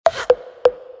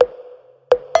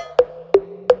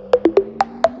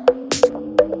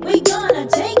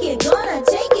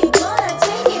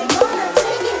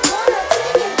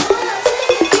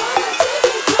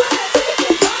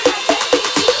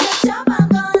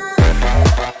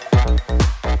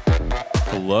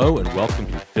Hello and welcome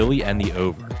to Philly and the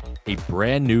Over, a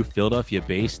brand new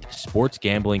Philadelphia-based sports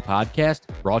gambling podcast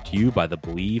brought to you by the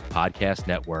Believe Podcast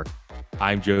Network.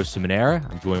 I'm Joe Simonera.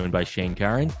 I'm joined by Shane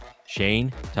Curran.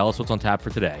 Shane, tell us what's on tap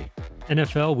for today.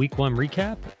 NFL Week 1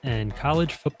 recap and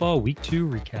college football Week 2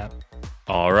 recap.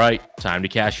 All right, time to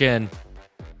cash in.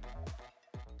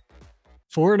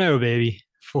 4-0, baby.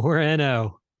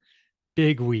 4-0.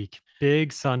 Big week.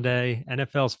 Big Sunday.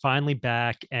 NFL's finally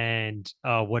back, and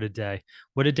what a day.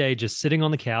 What a day just sitting on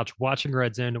the couch, watching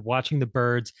Red Zone, watching the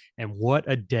birds, and what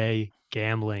a day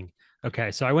gambling.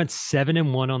 Okay, so I went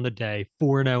 7-1 on the day,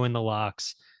 4-0 in the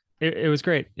locks. It was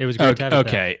great. It was great to have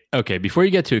it back. Okay. Before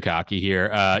you get too cocky here,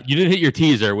 you didn't hit your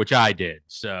teaser, which I did.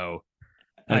 So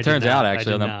it turns out,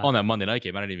 actually, on that Monday night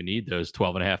game, I didn't even need those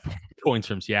 12.5 points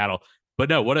from Seattle. But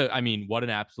no, what an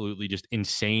absolutely just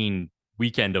insane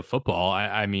weekend of football.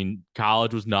 I mean,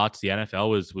 college was nuts. The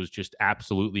NFL was just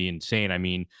absolutely insane. I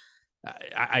mean,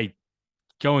 I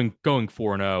going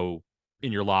 4-0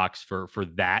 in your locks for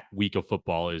that week of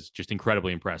football is just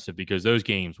incredibly impressive because those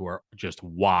games were just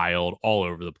wild all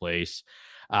over the place.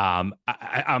 I'm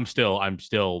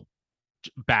still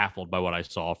baffled by what I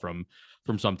saw from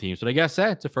some teams, but I guess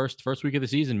it's the first week of the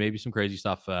season. Maybe some crazy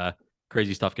stuff can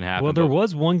happen. Well, there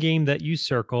was one game that you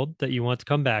circled that you want to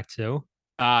come back to.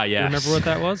 Yeah. Remember what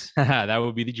that was? That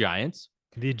would be the Giants.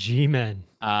 The G-Men.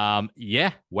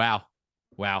 Yeah. Wow.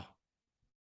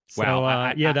 So,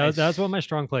 that was one of my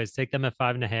strong plays. Take them at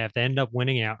 5.5. They ended up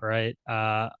winning outright.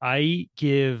 I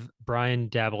give Brian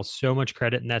Daboll so much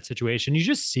credit in that situation. You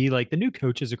just see like the new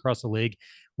coaches across the league.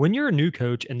 When you're a new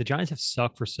coach and the Giants have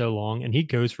sucked for so long and he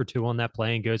goes for 2 on that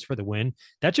play and goes for the win,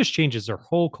 that just changes their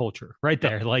whole culture right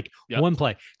there. One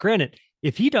play. Granted,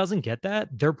 if he doesn't get that,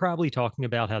 they're probably talking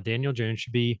about how Daniel Jones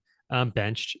should be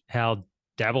benched, how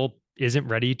Daboll isn't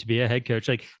ready to be a head coach.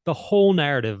 Like the whole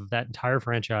narrative of that entire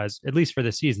franchise, at least for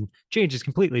this season, changes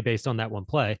completely based on that one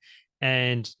play.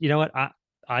 And you know what?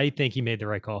 I think he made the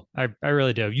right call. I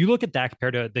really do. You look at that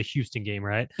compared to the Houston game,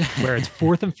 right? Where it's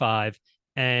 4th and 5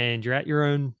 and you're at your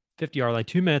own 50-yard line,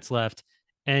 2 minutes left.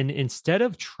 And instead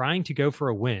of trying to go for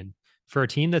a win for a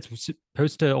team that's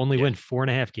supposed to only win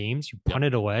 4.5 games, you punt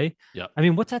it away. Yeah. I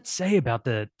mean, what's that say about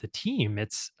the team?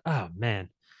 It's, oh man.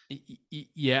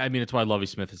 Yeah, I mean, it's why Lovie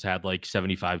Smith has had like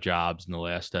 75 jobs in the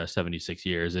last 76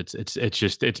 years.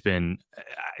 It's been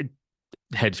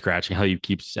head scratching how he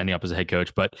keeps ending up as a head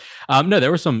coach. But no,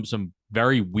 there were some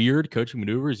very weird coaching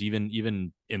maneuvers,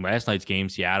 even in last night's game,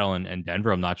 Seattle and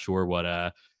Denver. I'm not sure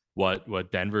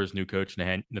what Denver's new coach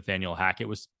Nathaniel Hackett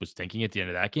was thinking at the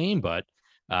end of that game, but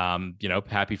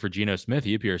happy for Geno Smith.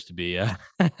 He appears to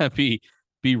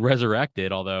be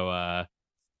resurrected, although I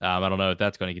don't know if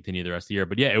that's going to continue the rest of the year,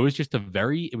 but yeah, it was a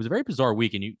very bizarre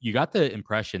week. And you got the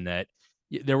impression that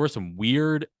there were some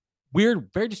weird,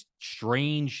 very just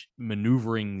strange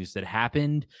maneuverings that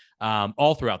happened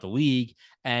all throughout the league.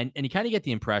 And you kind of get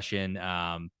the impression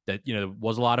that, there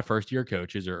was a lot of first year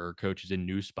coaches or coaches in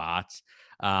new spots.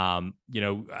 The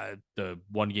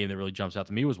one game that really jumps out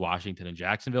to me was Washington and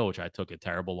Jacksonville, which I took a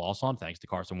terrible loss on thanks to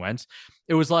Carson Wentz.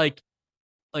 It was like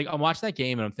I'm watching that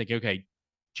game and I'm thinking, okay,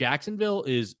 Jacksonville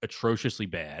is atrociously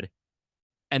bad.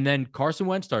 And then Carson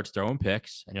Wentz starts throwing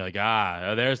picks and you're like,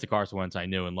 there's the Carson Wentz I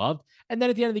knew and loved. And then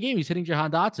at the end of the game, he's hitting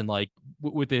Jahan Dotson, like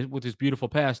with his beautiful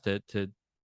pass to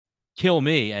kill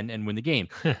me and win the game.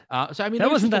 So, I mean,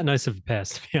 that wasn't that nice of a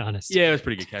pass, to be honest. Yeah, it was a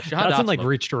pretty good catch. Jahan Dotson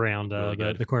reached around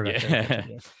really the quarterback.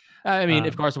 Yeah. I mean,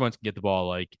 if Carson Wentz can get the ball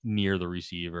like near the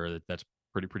receiver, that's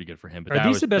pretty good for him. But are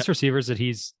these the best receivers that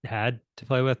he's had to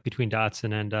play with between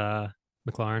Dotson and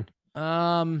McLaurin?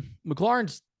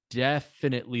 McLaurin's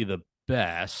definitely the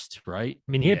best, right?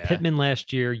 I mean, he had Pittman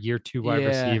last year 2 wide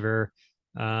receiver.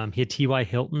 He had T.Y.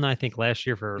 Hilton, I think, last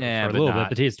year for a little bit,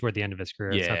 but he's toward the end of his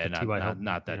career. Yeah, it's not Hilton.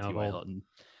 Not that T.Y. Hilton.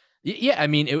 Yeah, I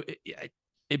mean,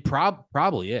 it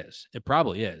probably is. It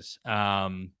probably is.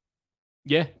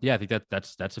 Yeah, I think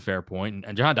that's a fair point.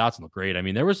 And Jahan Dotson looked great. I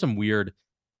mean, there was some weird.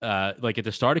 Like at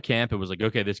the start of camp, it was like,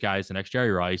 okay, this guy's the next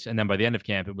Jerry Rice. And then by the end of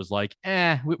camp, it was like,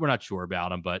 we're not sure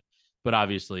about him, but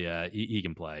obviously he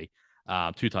can play.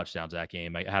 2 touchdowns that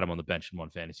game. I had him on the bench in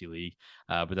one fantasy league,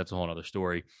 but that's a whole other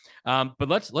story. But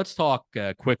let's talk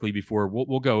quickly before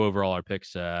we'll go over all our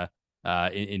picks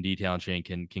in detail, and Shane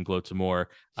can gloat some more.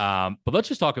 But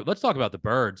let's talk about the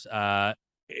Birds.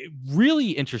 Really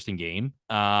interesting game.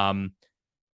 The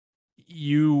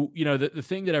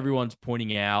thing that everyone's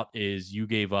pointing out is you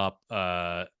gave up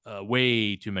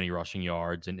way too many rushing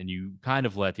yards, and you kind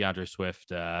of let DeAndre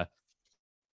Swift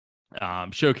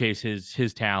showcase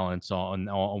his talents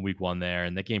on week one there,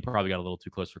 and that game probably got a little too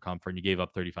close for comfort, and you gave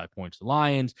up 35 points to the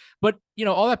Lions. But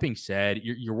all that being said,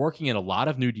 you're working in a lot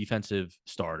of new defensive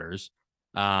starters,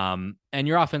 and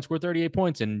your offense scored 38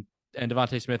 points, and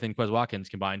Devontae Smith and Quez Watkins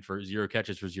combined for 0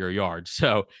 catches for 0 yards.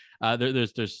 So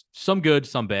there's some good,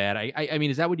 some bad. I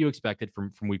mean, is that what you expected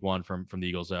from week one from the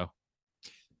Eagles though?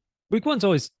 Week one's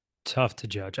always tough to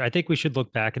judge. I think we should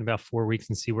look back in about 4 weeks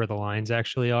and see where the lines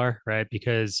actually are, right?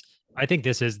 Because I think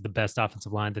this is the best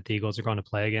offensive line that the Eagles are going to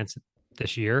play against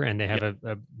this year, and they have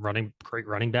a great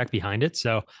running back behind it.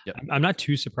 So I'm not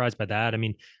too surprised by that. I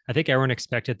mean, I think everyone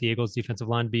expected the Eagles defensive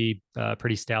line to be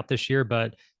pretty stout this year,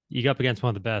 but you go up against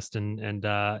one of the best, and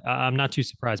I'm not too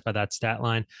surprised by that stat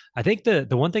line. I think the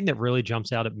one thing that really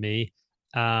jumps out at me,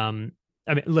 I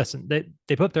mean, listen,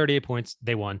 they put 38 points,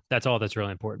 they won. That's all that's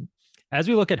really important. As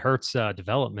we look at Hurts'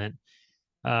 development,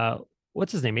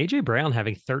 what's his name? AJ Brown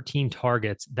having 13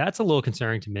 targets. That's a little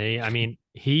concerning to me. I mean,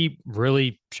 he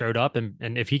really showed up, and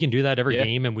if he can do that every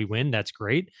game and we win, that's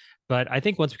great. But I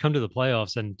think once we come to the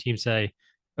playoffs and teams say,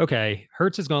 okay,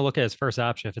 Hurts is going to look at his first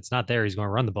option. If it's not there, he's going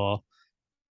to run the ball.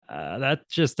 That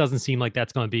just doesn't seem like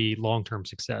that's going to be long-term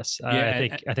success.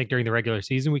 I think during the regular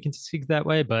season we can see that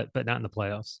way, but not in the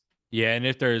playoffs. Yeah, and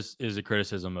if there's a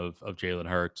criticism of Jalen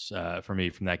Hurts for me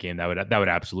from that game, that would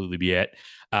absolutely be it.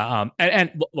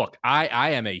 And look,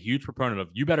 I am a huge proponent of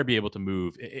you better be able to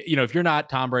move. If you're not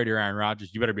Tom Brady or Aaron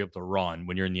Rodgers, you better be able to run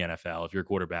when you're in the NFL. If you're a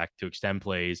quarterback, to extend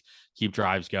plays, keep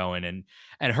drives going,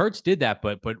 and Hurts did that,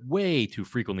 but way too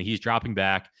frequently. He's dropping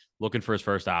back, looking for his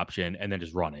first option, and then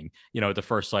just running. At the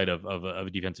first sight of a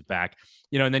defensive back.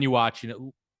 And then you watch.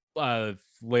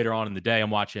 Later on in the day, I'm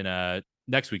watching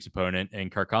next week's opponent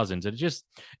and Kirk Cousins. And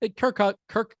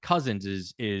Kirk Cousins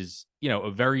is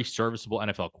a very serviceable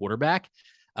NFL quarterback.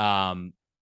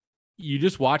 You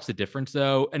just watch the difference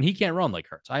though, and he can't run like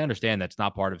Hurts. I understand that's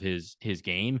not part of his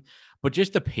game, but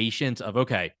just the patience of,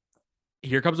 okay,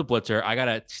 here comes a blitzer. I got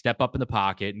to step up in the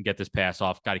pocket and get this pass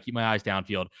off. Got to keep my eyes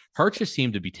downfield. Hurts just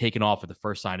seemed to be taken off at the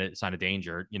first sign of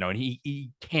danger, and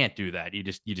he can't do that. You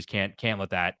just can't let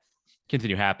that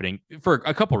continue happening for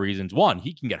a couple of reasons. One,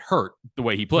 he can get hurt the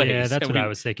way he plays. Yeah, that's what I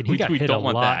was thinking. He got hit a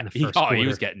lot in the first quarter. He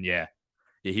was getting,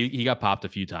 he got popped a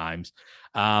few times.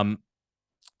 I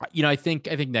think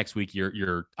next week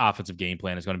your offensive game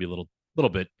plan is going to be a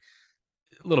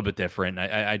little bit different.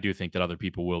 I do think that other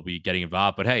people will be getting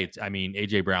involved, but hey,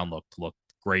 AJ Brown looked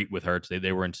great with Hurts.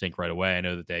 They were in sync right away. I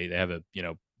know that they have a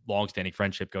long-standing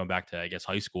friendship going back to, I guess,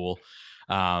 high school.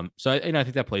 So I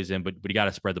think that plays in, but you got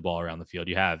to spread the ball around the field.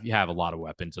 You have a lot of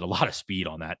weapons and a lot of speed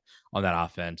on that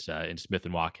offense in Smith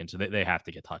and Watkins, so they have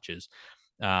to get touches.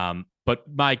 But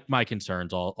my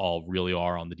concerns all really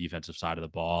are on the defensive side of the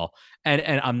ball, and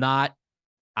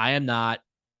I am not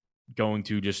going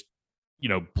to just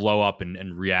blow up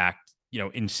and react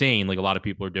insane like a lot of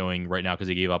people are doing right now because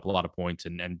they gave up a lot of points,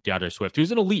 and DeAndre Swift,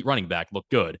 who's an elite running back, looked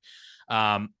good.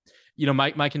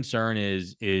 My concern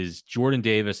is Jordan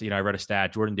Davis. I read a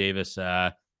stat. Jordan Davis,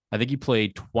 I think he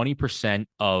played 20%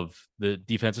 of the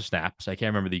defensive snaps. I can't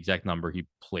remember the exact number he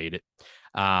played it.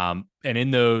 And in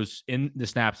the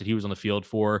snaps that he was on the field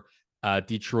for,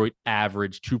 Detroit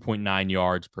averaged 2.9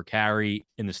 yards per carry.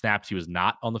 In the snaps he was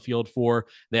not on the field for,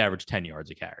 they averaged 10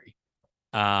 yards a carry.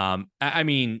 I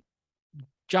mean,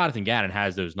 Jonathan Gannon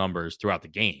has those numbers throughout the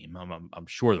game. I'm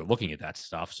sure they're looking at that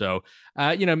stuff. So,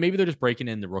 maybe they're just breaking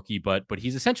in the rookie, but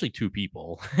he's essentially two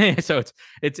people. So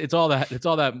it's all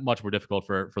that much more difficult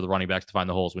for the running backs to find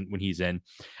the holes when he's in.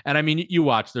 And I mean, you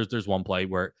watch, there's one play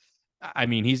where, I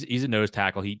mean, he's a nose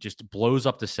tackle. He just blows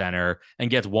up the center and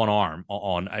gets one arm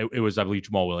on. It was, I believe,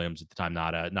 Jamal Williams at the time,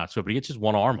 not Swift, but he gets just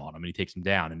one arm on him and he takes him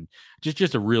down, and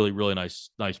just a really, really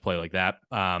nice play like that.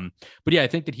 But yeah, I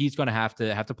think that he's going to have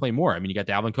to play more. I mean, you got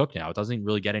Dalvin Cook now; it doesn't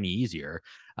really get any easier.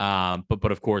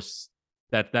 But of course,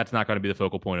 that's not going to be the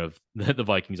focal point of the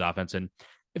Vikings offense. And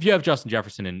if you have Justin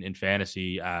Jefferson in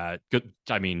fantasy, good.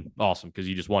 I mean, awesome, because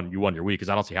you won your week. Because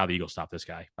I don't see how the Eagles stop this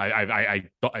guy.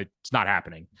 It's not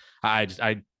happening.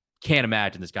 I can't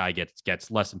imagine this guy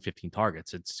gets less than 15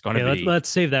 targets. It's going to be. Let's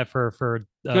save that for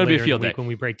going to be a field day when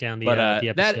we break down the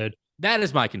episode. That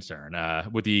is my concern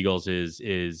with the Eagles.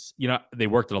 Is they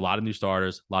worked at a lot of new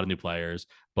starters, a lot of new players,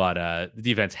 but the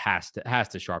defense has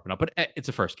to sharpen up. But it's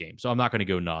a first game, so I'm not going to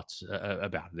go nuts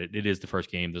about it. It is the first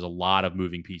game. There's a lot of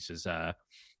moving pieces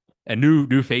and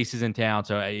new faces in town,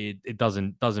 so it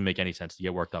doesn't make any sense to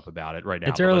get worked up about it right now.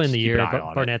 It's early in the year,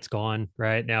 but Barnett's gone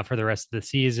right now for the rest of the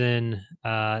season.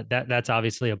 That's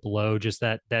obviously a blow. Just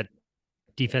that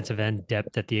defensive end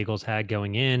depth that the Eagles had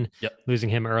going in, Yep. losing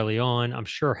him early on. I'm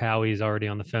sure Howie's already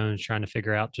on the phone trying to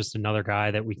figure out just another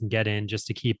guy that we can get in just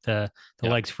to keep the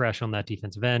Yep. legs fresh on that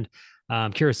defensive end.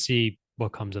 Curious to see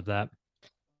what comes of that.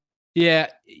 Yeah,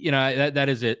 that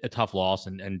is a tough loss,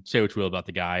 and say what you will about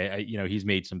the guy. He's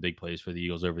made some big plays for the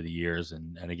Eagles over the years,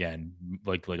 and again,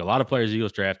 like a lot of players the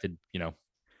Eagles drafted,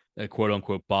 a quote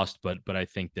unquote bust, but I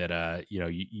think that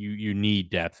you need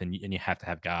depth, and you have to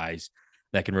have guys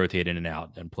that can rotate in and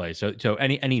out and play. So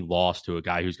any loss to a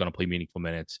guy who's going to play meaningful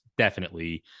minutes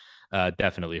definitely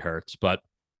hurts. But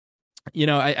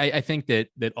I think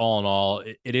that all in all,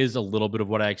 it is a little bit of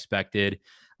what I expected.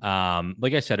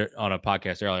 Like I said on a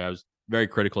podcast earlier, I was very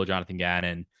critical of Jonathan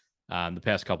Gannon the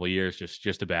past couple of years,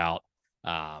 just about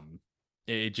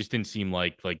it just didn't seem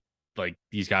like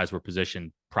these guys were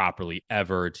positioned properly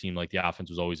ever. It seemed like the offense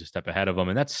was always a step ahead of them,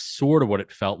 and that's sort of what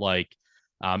it felt like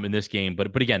in this game.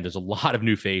 But again, there's a lot of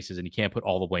new faces, and you can't put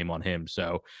all the blame on him.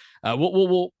 So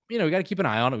we'll we got to keep an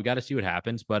eye on it. We got to see what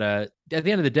happens. But at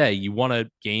the end of the day, you want a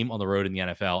game on the road in the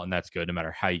NFL, and that's good no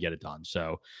matter how you get it done.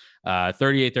 So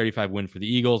 38-35 win for the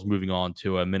Eagles. Moving on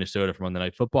to Minnesota from Monday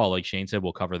Night Football. Like Shane said,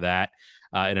 we'll cover that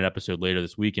in an episode later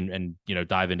this week and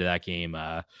dive into that game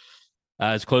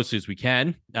as closely as we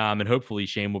can. And hopefully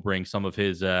Shane will bring some of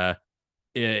his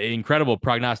incredible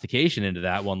prognostication into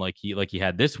that one, like he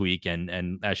had this week.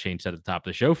 And as Shane said at the top of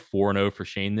the show, 4-0 for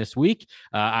Shane this week.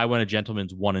 I went a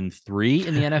gentleman's 1-3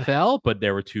 in the NFL, but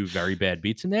there were two very bad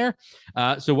beats in there.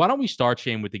 So why don't we start,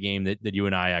 Shane, with the game that you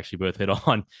and I actually both hit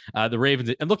on, the Ravens.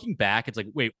 And looking back, it's like,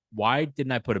 wait, why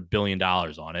didn't I put $1 billion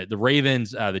on it? The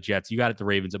Ravens, the Jets, you got it. The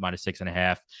Ravens at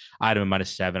 -6.5. I had them at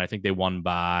 -7. I think they won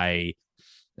by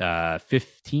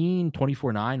 15,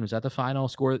 24-9. Was that the final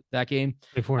score of that game?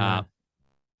 24-9.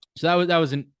 So that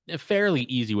was a fairly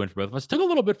easy win for both of us. It took a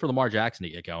little bit for Lamar Jackson to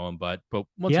get going, but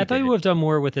once I thought he would have done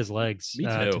more with his legs. Me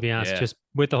too. To be honest, just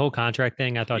with the whole contract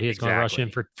thing, I thought he was going to rush in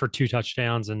for 2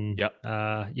 touchdowns and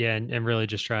and really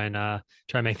just try and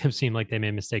make them seem like they made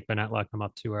a mistake by not locking them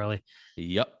up too early.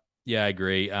 Yep. Yeah, I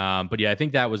agree. But yeah, I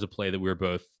think that was a play that we were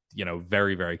both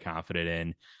very, very confident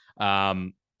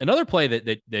in. Another play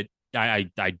that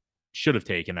I should have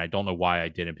taken. I don't know why I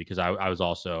didn't, because I was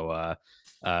also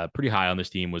pretty high on this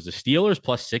team, was the Steelers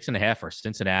 +6.5 for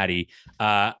Cincinnati.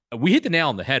 We hit the nail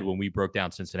on the head when we broke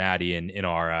down Cincinnati in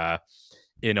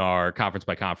our conference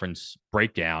by conference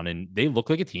breakdown, and they look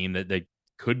like a team that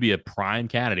could be a prime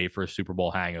candidate for a Super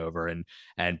Bowl hangover.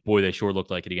 And boy, they sure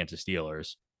looked like it against the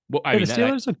Steelers. Well, the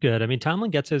Steelers look good. I mean,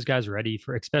 Tomlin gets those guys ready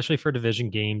especially for division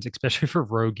games, especially for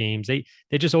road games. They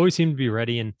just always seem to be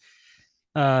ready. And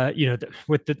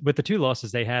with the 2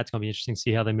 losses they had, it's going to be interesting to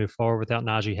see how they move forward without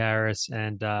Najee Harris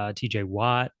and TJ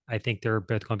Watt. I think they're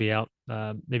both going to be out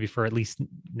maybe for at least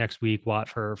next week, Watt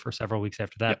for several weeks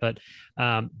after that. Yep.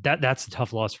 But that's a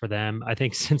tough loss for them. I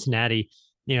think Cincinnati,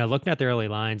 looking at their early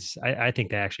lines, I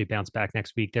think they actually bounce back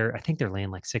next week. I think they're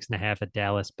laying like 6.5 at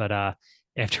Dallas, but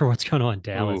after what's going on in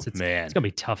Dallas, it's going to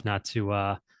be tough not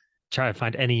to try to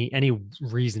find any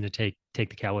reason to take the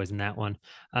Cowboys in that one.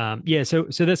 So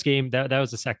this game, that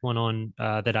was the second one on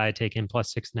that I had taken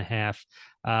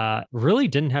 +6.5. Really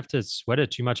didn't have to sweat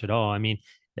it too much at all. I mean,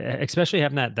 especially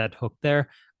having that hook there.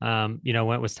 When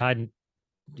it was tied,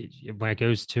 when it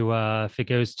goes to if it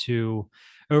goes to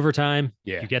overtime,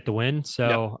 you get the win.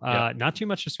 So not too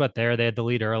much to sweat there. They had the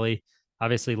lead early.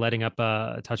 Obviously, letting up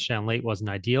a touchdown late wasn't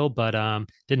ideal, but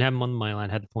didn't have them on the money line,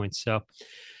 had the points. So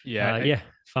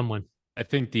fun one. I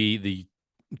think the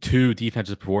 2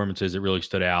 defensive performances that really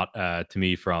stood out to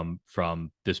me from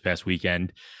this past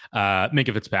weekend.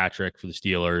 Minkah Fitzpatrick for the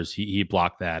Steelers. He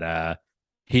blocked that.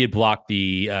 He had blocked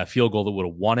the field goal that would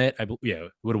have won it.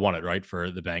 Would have won it, right,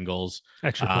 for the Bengals.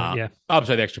 Extra point, yeah. I'm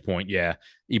sorry, the extra point, yeah.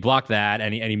 He blocked that,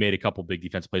 and he made a couple big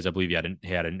defense plays. I believe he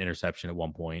had an interception at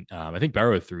one point. I think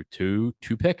Burrow threw two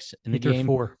picks in the game. He threw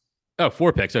 4. Oh,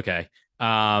 4 picks. Okay.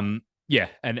 Yeah,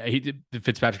 and did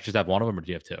Fitzpatrick just have one of them, or did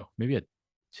he have 2? Maybe he had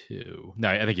 2. No,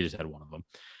 I think he just had one of them.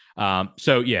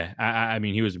 I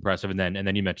mean, he was impressive. And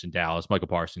then you mentioned Dallas, Michael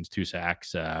Parsons, 2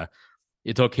 sacks.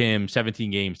 It took him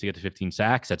 17 games to get to 15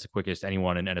 sacks. That's the quickest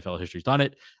anyone in NFL history has done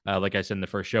it. Like I said in the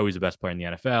first show, he's the best player in the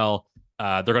NFL.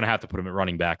 They're going to have to put him at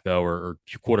running back though, or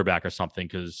quarterback or something,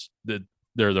 because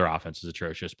their offense is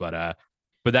atrocious. But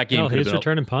that game, he was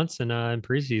returning punts in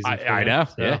preseason. I know.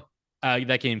 So. Yeah.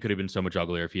 That game could have been so much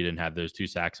uglier if he didn't have those 2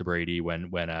 sacks of Brady when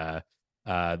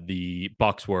the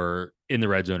Bucks were in the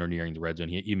red zone or nearing the red zone.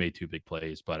 He made 2 big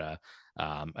plays, but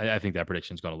I think that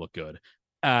prediction is going to look good.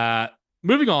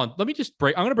 moving on, let me just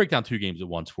break. I'm going to break down two games at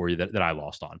once for you that I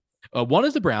lost on. One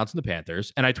is the Browns and the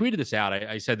Panthers. And I tweeted this out.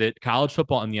 I said that college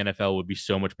football and the NFL would be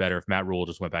so much better if Matt Rule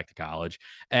just went back to college.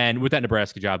 And with that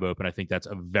Nebraska job open, I think that's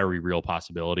a very real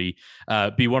possibility.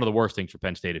 Be one of the worst things for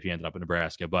Penn State if he ended up in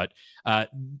Nebraska. But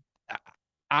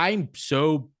I'm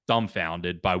so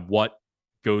dumbfounded by what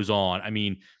goes on. I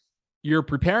mean, you're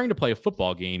preparing to play a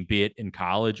football game, be it in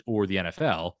college or the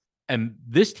NFL. And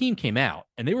this team came out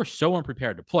and they were so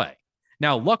unprepared to play.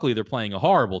 Now, luckily, they're playing a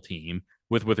horrible team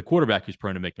with a quarterback who's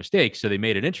prone to make mistakes, so they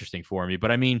made it interesting for me.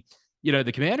 But I mean,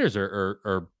 the Commanders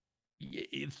are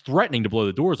threatening to blow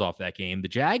the doors off that game. The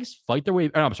Jags fight their way.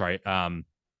 Oh, I'm sorry.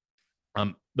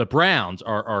 The Browns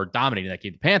are dominating that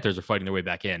game. The Panthers are fighting their way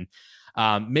back in.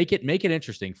 Make it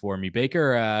interesting for me.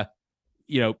 Baker,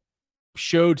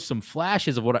 showed some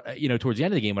flashes of what towards the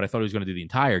end of the game, what I thought he was going to do the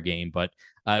entire game, but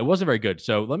it wasn't very good.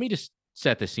 So let me just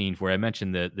set the scene for you. I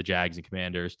mentioned the Jags and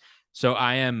Commanders. So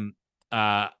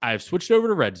I've switched over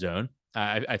to Red Zone.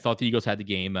 I thought the Eagles had the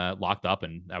game locked up,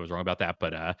 and I was wrong about that.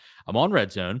 But I'm on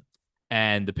Red Zone,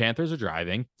 and the Panthers are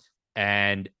driving,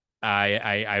 and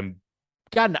I'm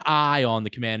got an eye on the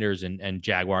Commanders and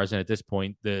Jaguars, and at this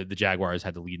point, the Jaguars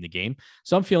had the lead in the game,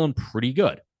 so I'm feeling pretty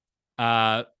good.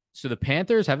 So the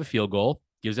Panthers have a field goal,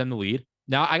 gives them the lead.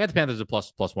 Now I got the Panthers at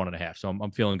plus 1.5, so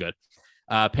I'm feeling good.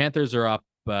 Panthers are up.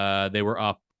 They were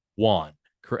up 1.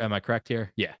 Am I correct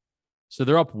here? Yeah. So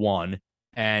they're up 1,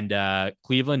 and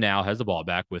Cleveland now has the ball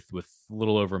back with a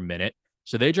little over a minute.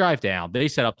 So they drive down. They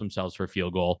set up themselves for a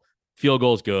field goal. Field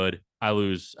goal is good. I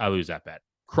lose that bet.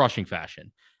 Crushing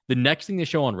fashion. The next thing they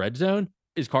show on Red Zone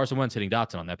is Carson Wentz hitting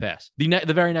Dotson on that pass. The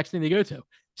very next thing they go to.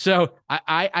 So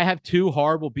I have two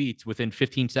horrible beats within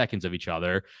 15 seconds of each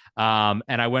other. And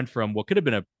I went from what could have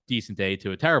been a decent day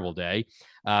to a terrible day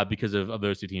because of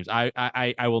those two teams.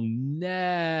 I will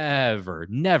never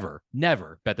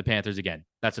bet the Panthers again.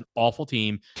 That's an awful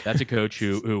team. That's a coach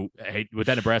who with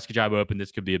that Nebraska job open,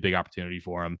 this could be a big opportunity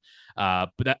for him.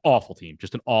 But that awful team,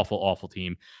 just an awful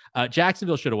team.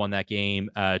 Jacksonville should have won that game.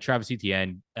 Travis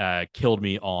Etienne killed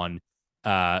me on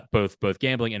both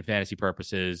gambling and fantasy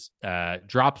purposes.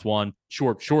 Drops one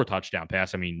short touchdown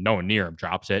pass. I mean, no one near him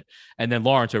drops it, and then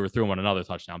Lawrence overthrew him on another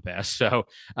touchdown pass. So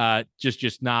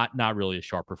just not really a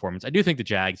sharp performance. I do think the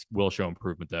Jags will show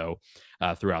improvement though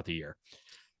throughout the year.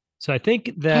 So I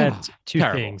think that two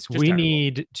things we terrible.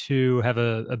 Need to have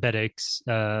a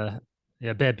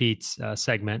bad beats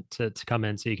segment to come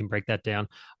in so you can break that down.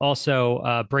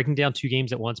 Also, breaking down two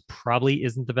games at once probably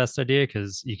isn't the best idea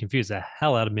because you confused the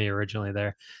hell out of me originally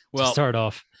there. Well, to start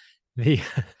off,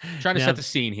 trying to set the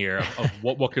scene here of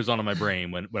what goes on in my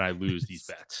brain when I lose these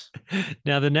bets.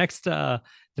 Now the next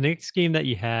game that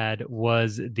you had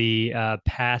was the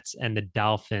Pats and the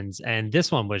Dolphins, and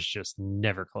this one was just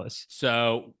never close.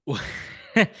 So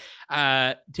to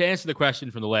answer the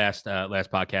question from the last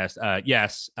podcast,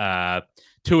 yes,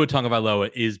 Tua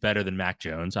Tagovailoa is better than Mac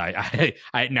Jones. I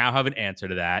now have an answer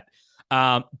to that.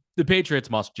 The Patriots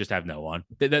must just have no one.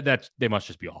 They must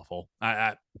just be awful.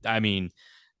 I mean,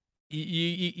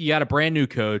 you got a brand new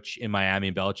coach in Miami,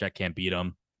 and Belichick can't beat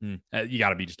them. You got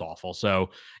to be just awful.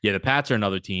 So yeah, the Pats are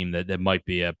another team that might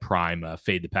be a prime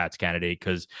fade the Pats candidate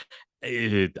because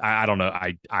I don't know.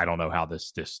 I don't know how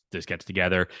this gets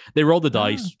together. They rolled the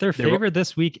dice. They're favored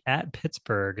this week at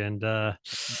Pittsburgh, and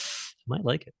might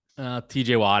like it.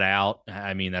 TJ Watt out.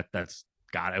 I mean that's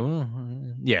got it.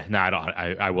 Yeah, no, I don't.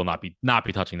 I will not be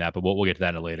touching that. But we'll get to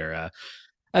that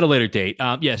at a later date.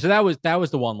 Yeah. So that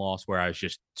was the one loss where I was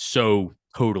just so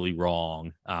totally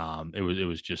wrong. It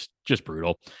was just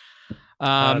brutal.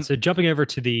 So jumping over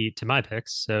to my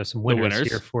picks. So some winners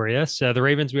here for you. So the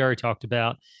Ravens we already talked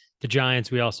about. The Giants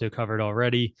we also covered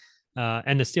already,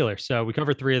 and the Steelers. So we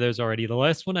covered 3 of those already. The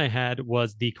last one I had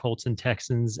was the Colts and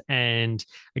Texans, and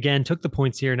again took the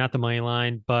points here, not the money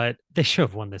line, but they should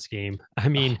have won this game. I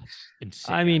mean,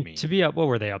 to be up, what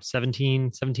were they up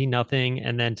 17 nothing,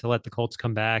 and then to let the Colts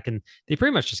come back, and they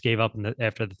pretty much just gave up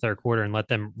after the third quarter and let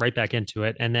them right back into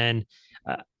it. And then,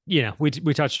 we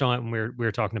touched on it when we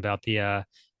were talking about the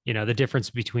the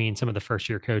difference between some of the first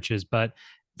year coaches, but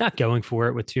not going for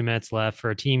it with 2 minutes left for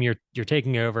a team you're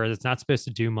taking over that's not supposed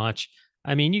to do much.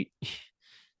 I mean,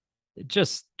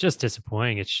 just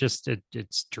disappointing. It's just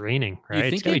it's draining, right?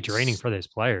 It's gonna be draining for those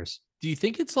players. Do you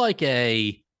think it's like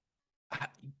you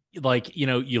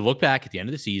look back at the end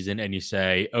of the season and you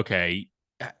say, okay,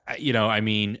 I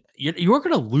mean, you are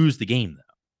going to lose the game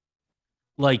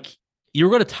though. Like you were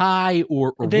going to tie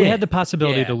or they win. Had the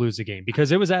possibility to lose a game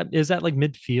because is that like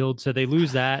midfield. So they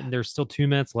lose that and there's still 2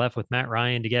 minutes left with Matt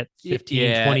Ryan to get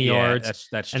 20 yards.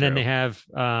 That's and true. then they have,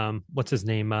 what's his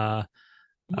name?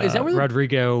 Is that where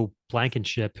Rodrigo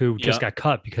Blankenship, who just got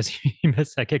cut because he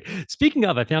missed that kick. Speaking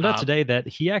of, I found out today that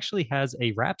he actually has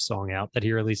a rap song out that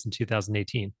he released in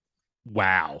 2018.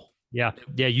 Wow. Yeah,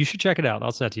 you should check it out.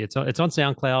 I'll send it to you. It's on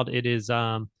SoundCloud. It is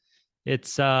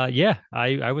yeah,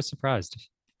 I was surprised.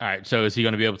 All right, so is he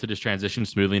going to be able to just transition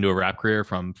smoothly into a rap career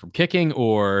from kicking,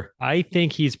 or I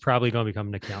think he's probably going to become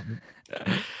an accountant.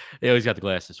 He's got the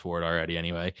glasses for it already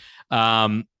anyway.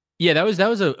 Yeah, that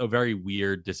was a very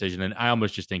weird decision, and I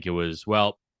almost just think it was,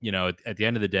 well, at the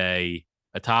end of the day,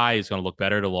 a tie is going to look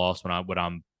better at a loss when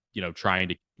I'm trying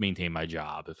to maintain my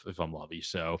job if I'm Lovie.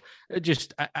 So it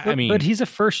just I mean, but he's a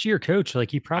first year coach.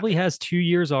 Like he probably has 2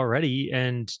 years already,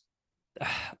 and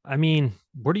I mean,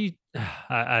 what do you?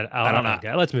 I don't know.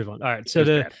 Okay, let's move on. All right. So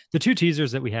the two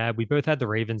teasers that we had, we both had the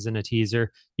Ravens in a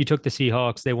teaser. You took the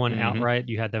Seahawks. They won outright.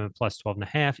 You had them at plus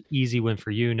 12.5. Easy win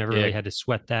for you. Never really had to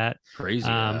sweat that. Crazy.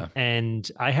 And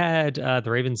I had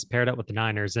the Ravens paired up with the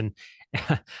Niners, and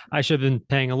I should have been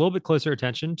paying a little bit closer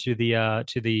attention to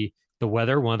the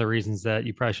weather. One of the reasons that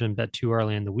you probably shouldn't bet too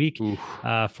early in the week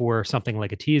for something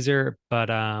like a teaser. But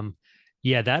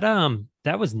yeah,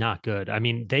 that was not good. I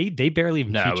mean, they barely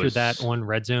even featured that on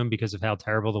Red Zone because of how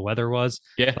terrible the weather was.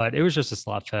 Yeah, but it was just a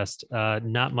slot fest.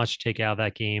 Not much to take out of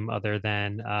that game other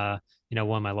than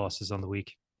one of my losses on the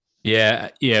week. Yeah,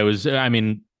 it was. I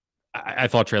mean, I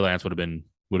thought Trey Lance would have been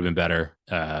better.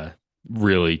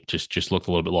 Really, just looked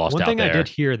a little bit lost. One out thing there. I did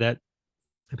hear that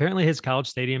apparently his college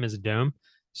stadium is a dome.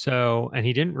 So, and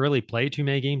he didn't really play too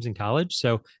many games in college.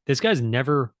 So this guy's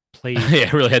never played. Yeah,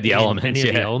 really had the elements. Any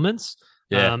of the elements.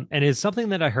 Yeah. And it's something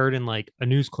that I heard in like a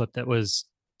news clip that was,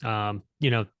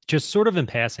 just sort of in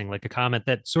passing, like a comment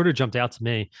that sort of jumped out to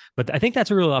me. But I think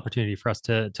that's a real opportunity for us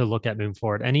to look at moving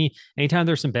forward. Anytime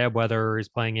there's some bad weather or he's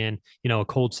playing in, a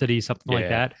cold city, something like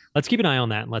that, let's keep an eye on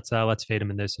that and let's fade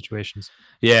him in those situations.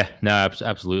 Yeah, no,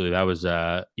 absolutely. That was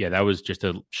that was just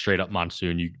a straight up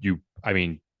monsoon. I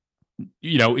mean,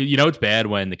 it's bad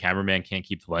when the cameraman can't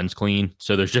keep the lens clean.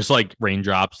 So there's just like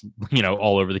raindrops,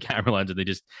 all over the camera lens, and they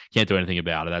just can't do anything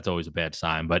about it. That's always a bad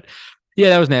sign. But yeah,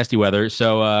 that was nasty weather.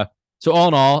 So all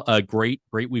in all, a great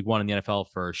week one in the NFL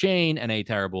for Shane, and a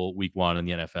terrible week one in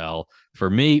the NFL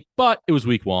for me. But it was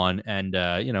week one, and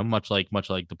much like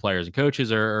the players and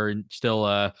coaches are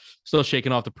still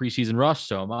shaking off the preseason rust.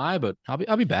 So am I. But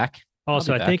I'll be back.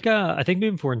 Also, I think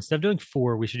moving forward, instead of doing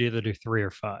 4, we should either do 3 or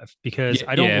 5 because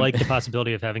I don't like the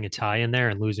possibility of having a tie in there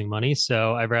and losing money.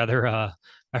 So I'd rather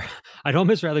I'd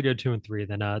almost rather go 2 and 3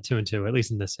 than 2 and 2, at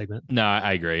least in this segment. No,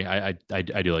 I agree. I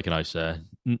do like a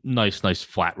nice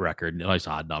flat record, nice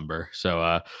odd number.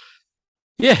 So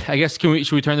yeah, I guess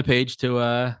should we turn the page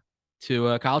to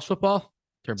college football?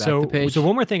 Turn back the page. So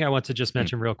one more thing I want to just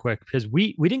mention real quick, because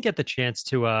we didn't get the chance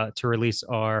to release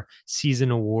our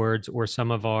season awards or some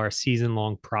of our season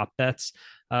long prop bets.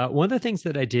 One of the things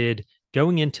that I did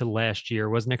going into last year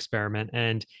was an experiment,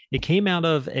 and it came out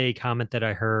of a comment that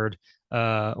I heard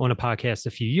on a podcast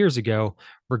a few years ago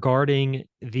regarding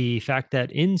the fact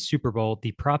that in Super Bowl,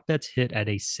 the prop bets hit at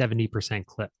a 70%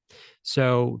 clip.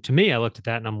 So to me, I looked at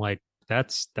that and I'm like,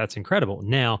 that's incredible.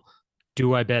 Now,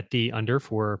 do I bet the under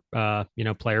for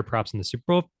player props in the Super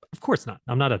Bowl? Of course not.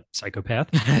 I'm not a psychopath.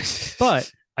 But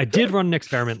I did run an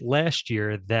experiment last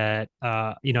year that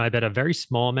I bet a very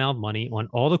small amount of money on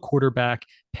all the quarterback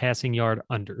passing yard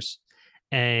unders.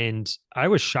 And I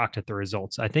was shocked at the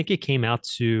results. I think it came out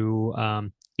to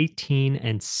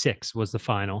 18-6 was the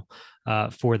final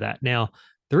for that. Now,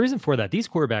 the reason for that, these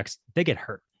quarterbacks, they get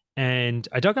hurt. And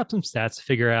I dug up some stats to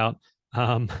figure out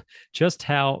just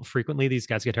how frequently these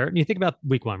guys get hurt. And you think about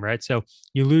week 1, right? So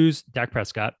you lose Dak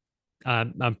Prescott.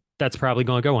 That's probably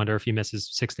going to go under if he misses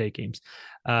 6 to 8 games.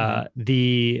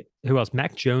 Who else?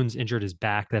 Mac Jones injured his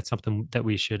back. That's something that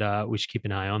we should keep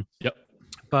an eye on. Yep.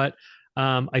 But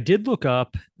I did look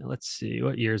up. Let's see,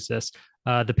 what year is this?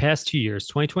 The past 2 years,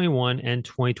 2021 and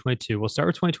 2022. We'll start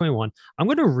with 2021. I'm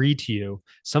going to read to you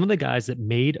some of the guys that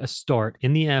made a start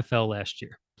in the NFL last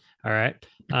year. All right.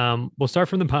 We'll start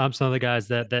from the bottom. Some of the guys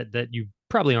that you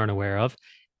probably aren't aware of,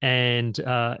 and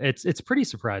it's pretty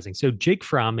surprising. So Jake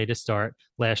Fromm made a start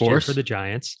last year for the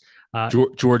Giants.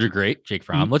 Georgia great, Jake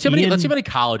Fromm. Let's see how many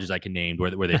colleges I can name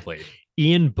where they played.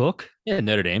 Ian Book,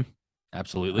 Notre Dame,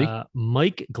 absolutely.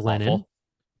 Mike Glennon. Awful.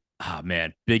 Oh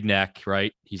man, big neck,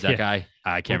 right? He's that guy.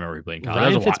 I can't remember who he played.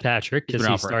 Ryan Fitzpatrick, because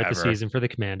he started the season for the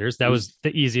Commanders. That was the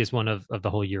easiest one of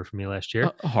the whole year for me last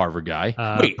year. A Harvard guy.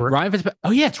 Wait, Ryan Fitzpatrick. Oh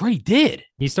yeah, that's right. He did.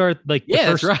 He started the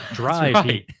first drive. Right.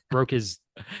 He broke his.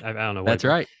 I don't know. That's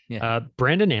right. Yeah.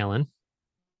 Brandon Allen.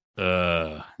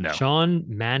 No. Sean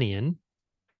Mannion.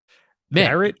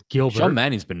 Garrett Gilbert. Sean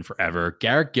Mannion's been forever.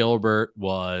 Garrett Gilbert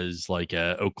was like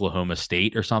Oklahoma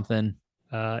State or something.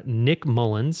 Nick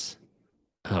Mullins.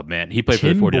 Oh man, he played for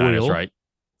the Tim 49ers, Boyle. right?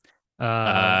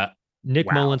 Uh, Nick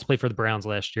Wow. Mullins played for the Browns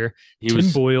last year. He Tim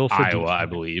was Boyle for Iowa, I Detroit.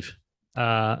 believe.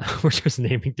 We're just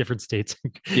naming different states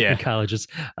and Yeah, colleges.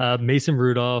 Mason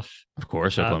Rudolph, of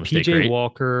course. Oklahoma State, PJ great.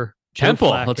 Walker, Joe Temple,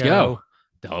 let's go.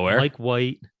 Flacco, Delaware. Mike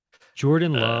White,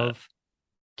 Jordan Uh, Love,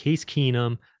 Case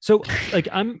Keenum. So like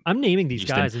I'm naming these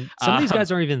Houston. guys, and some of these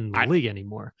guys aren't even in the I league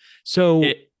anymore. So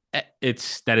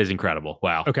it's that is incredible.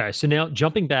 Wow. okay, so now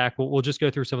jumping back, we'll just go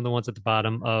through some of the ones at the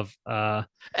bottom of But I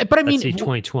let's mean, see,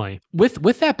 2020.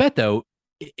 with that bet though,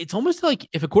 it's almost like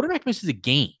if a quarterback misses a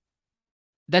game,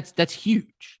 that's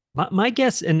huge. My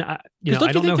guess, and I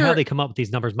don't know how they come up with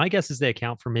these numbers. My guess is they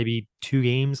account for maybe 2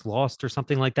 games lost or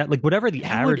something like that, like whatever the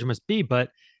average must be. But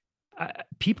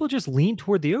people just lean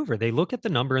toward the over. They look at the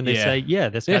number and they say, "Yeah,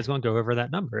 this guy's going to go over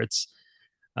that number." It's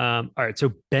all right.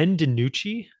 So Ben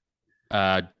DiNucci,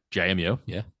 JMU,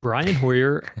 yeah. Brian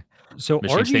Hoyer. So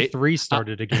RG3 State.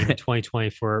 started a game in 2020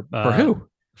 for who?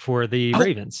 For the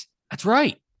Ravens. That's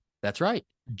right. That's right.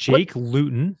 Jake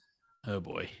Luton. Oh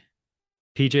boy.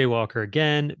 PJ Walker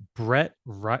again. Brett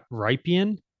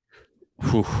Rypien.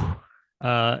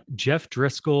 Jeff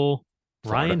Driscoll.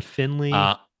 Florida. Ryan Finley.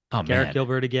 Garrett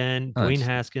Gilbert again. Dwayne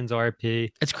Haskins,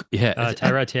 RP.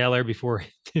 Tyrod Taylor before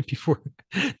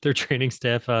their training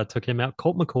staff took him out.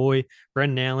 Colt McCoy,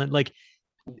 Brendan Allen. Like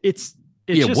it's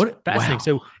just fascinating. Wow.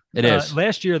 So it is.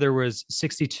 Last year there was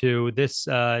 62. This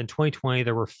in 2020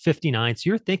 there were 59. So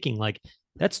you're thinking like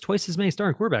that's twice as many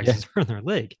starting quarterbacks as are in their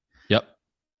league. Yep.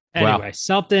 Anyway,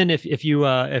 something if you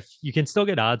can still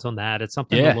get odds on that, it's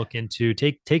something to look into.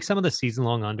 Take some of the season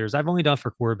long unders. I've only done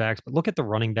for quarterbacks, but look at the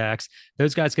running backs.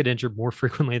 Those guys get injured more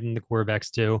frequently than the quarterbacks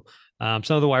do.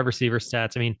 Some of the wide receiver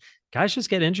stats. I mean, guys just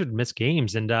get injured and miss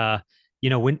games. And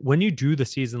when you do the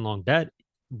season long bet,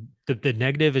 the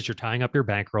negative is you're tying up your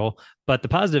bankroll, but the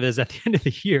positive is at the end of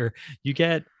the year you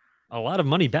get a lot of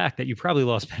money back that you probably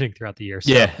lost betting throughout the year.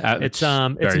 So it's a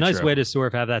nice way to sort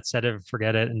of have that set it and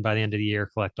forget it, and by the end of the year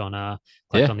collect on the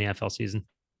NFL season.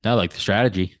 I like the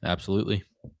strategy. Absolutely.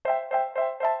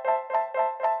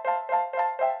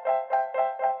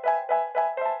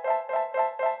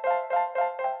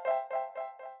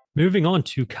 Moving on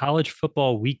to college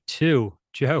football week 2.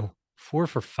 Joe, 4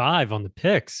 for 5 on the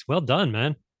picks. Well done,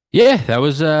 man. Yeah, that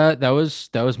was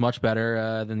much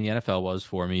better than the NFL was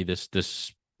for me this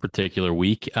particular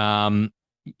week. The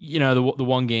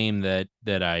one game that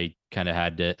I kind of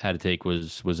had to take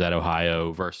was at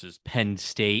Ohio versus Penn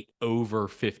State over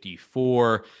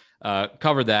 54.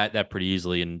 Covered that pretty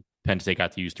easily, and Penn State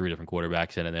got to use 3 different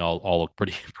quarterbacks in, and they all look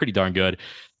pretty darn good.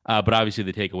 But obviously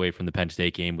the takeaway from the Penn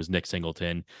State game was Nick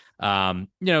Singleton.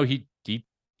 He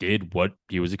did what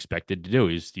he was expected to do.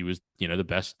 He was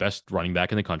the best running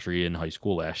back in the country in high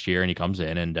school last year, and he comes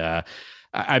in and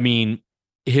I mean,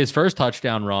 his first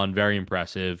touchdown run, very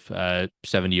impressive,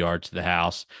 70 yards to the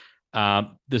house.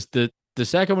 The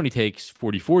second one, he takes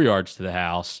 44 yards to the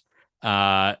house.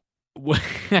 I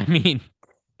mean,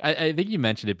 I think you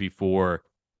mentioned it before.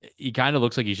 He kind of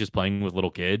looks like he's just playing with little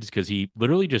kids because he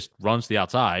literally just runs to the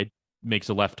outside, makes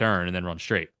a left turn, and then runs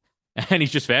straight. And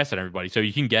he's just fast than everybody. So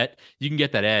you can get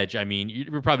that edge. I mean,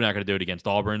 you're probably not going to do it against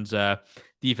Auburn's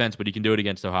defense, but you can do it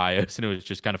against Ohio's. And it was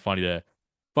just kind of funny to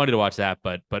watch that,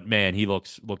 but man, he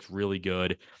looks really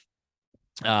good.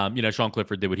 Sean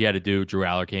Clifford did what he had to do. Drew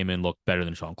Aller came in, looked better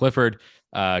than Sean Clifford.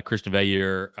 Christian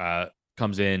Veilleux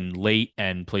comes in late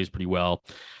and plays pretty well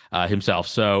himself.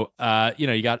 So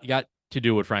you got to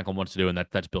do what Franklin wants to do, and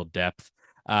that's build depth.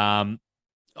 On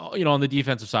the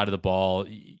defensive side of the ball,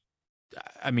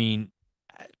 I mean,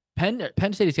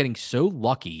 Penn State is getting so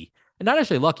lucky. And not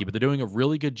necessarily lucky, but they're doing a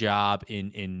really good job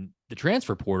in the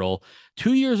transfer portal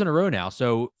 2 years in a row now.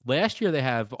 So last year they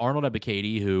have Arnold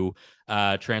Ebiketie, who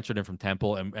transferred in from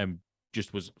Temple and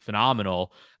just was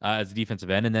phenomenal as a defensive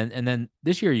end. And then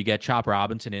this year you get Chop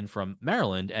Robinson in from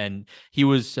Maryland, and he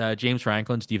was James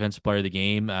Franklin's defensive player of the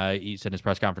game. He said in his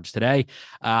press conference today.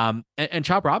 And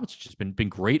Chop Robinson's just been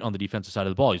great on the defensive side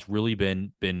of the ball. He's really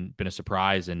been a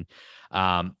surprise, and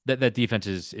that defense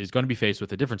is going to be faced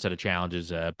with a different set of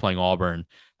challenges playing Auburn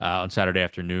on Saturday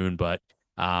afternoon. But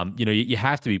you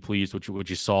have to be pleased with what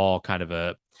you saw, kind of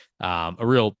a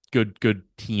real good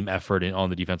team effort on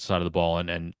the defensive side of the ball,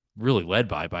 and really led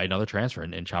by another transfer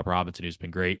in Chop Robinson, who's been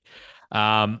great.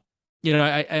 And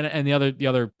the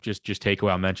other just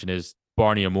takeaway I'll mention is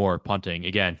Barney Amore punting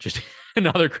again, just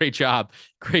another great job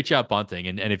punting.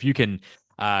 And if you can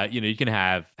You can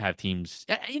have teams,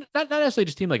 not necessarily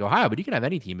just a team like Ohio, but you can have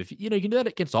any team. If you can do that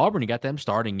against Auburn, you got them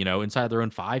starting, inside their own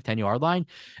 5-10 yard line.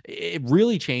 It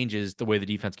really changes the way the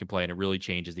defense can play, and it really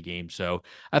changes the game. So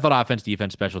I thought offense,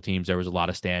 defense, special teams, there was a lot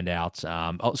of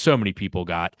standouts. So many people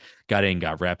got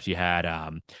reps.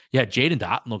 Jaden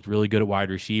Dotton looked really good at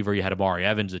wide receiver. You had Amari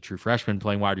Evans, a true freshman,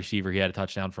 playing wide receiver. He had a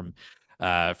touchdown from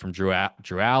Drew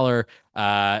Aller.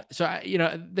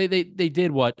 They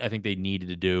did what I think they needed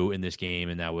to do in this game,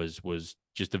 and that was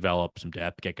just develop some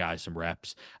depth, get guys some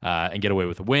reps, and get away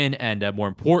with a win, and more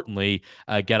importantly,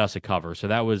 get us a cover. So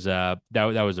that was that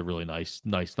was a really nice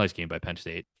game by Penn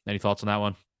State. Any thoughts on that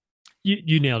one?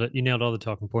 You nailed it. You nailed all the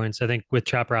talking points. I think with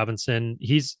Chop Robinson,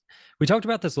 we talked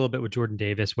about this a little bit with Jordan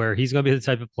Davis, where he's going to be the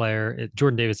type of player,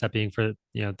 Jordan Davis, that being for,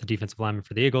 the defensive lineman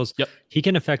for the Eagles. Yep. He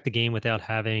can affect the game without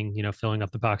having, filling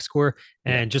up the box score.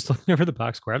 And just looking over the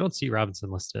box score, I don't see Robinson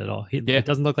listed at all. It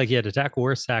doesn't look like he had a tackle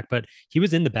or a sack, but he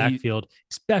was in the backfield,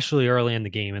 especially early in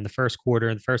the game, in the first quarter,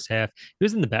 in the first half. He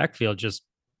was in the backfield just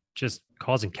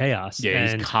causing chaos.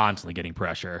 Yeah, he's constantly getting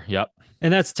pressure. Yep.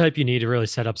 And that's the type you need to really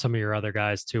set up some of your other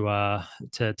guys to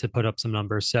put up some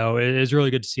numbers. So it is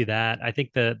really good to see that. I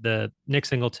think the Nick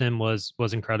Singleton was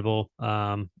incredible.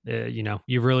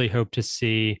 You really hope to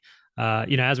see,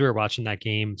 as we were watching that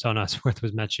game, Son Osworth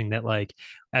was mentioning that, like,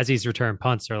 as he's returned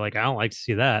punts, they're like, I don't like to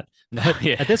see that. But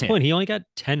at this point, he only got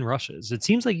 10 rushes. It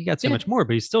seems like he got so much more,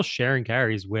 but he's still sharing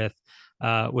carries with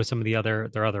some of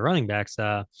their other running backs.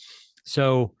 10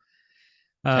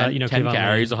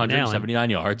 carries,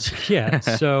 179 yards. Yeah.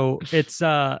 So it's,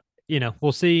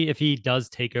 we'll see if he does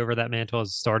take over that mantle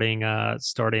as starting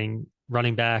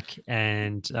running back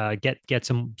and get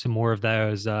some more of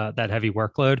those, that heavy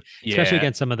workload, especially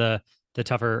against some of the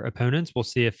tougher opponents. We'll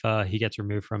see if he gets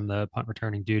removed from the punt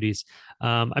returning duties.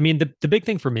 The big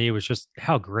thing for me was just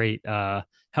how great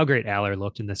Aller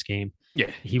looked in this game.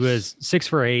 Yeah. He was 6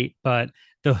 for 8, but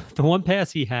the one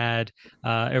pass he had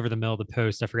over the middle of the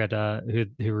post, I forgot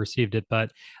who received it,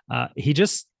 but he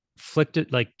just flicked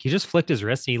it, like he just flicked his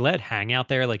wrist and he let hang out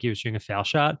there like he was shooting a foul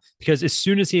shot, because as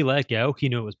soon as he let go, he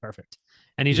knew it was perfect.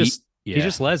 And he just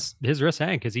let his wrist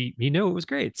hang because he knew it was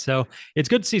great. So it's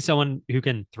good to see someone who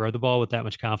can throw the ball with that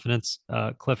much confidence.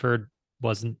 Clifford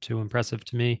wasn't too impressive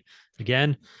to me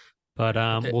again, but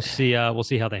we'll see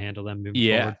how they handle them moving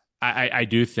forward. I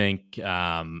do think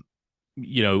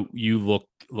you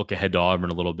look ahead to Auburn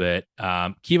a little bit.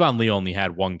 Kevon Lee only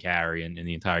had 1 carry in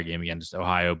the entire game against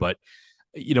Ohio, but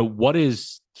what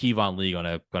is Kevon Lee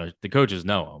gonna the coaches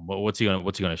know him. What's he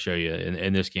gonna show you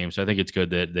in this game? So I think it's good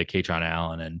that Kaytron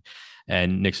Allen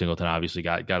and Nick Singleton obviously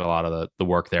got a lot of the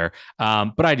work there.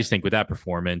 But I just think with that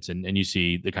performance and you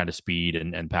see the kind of speed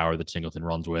and power that Singleton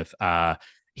runs with,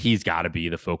 he's got to be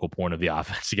the focal point of the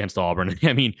offense against Auburn.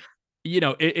 I mean,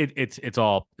 it's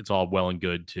all well and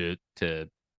good to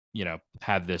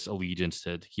have this allegiance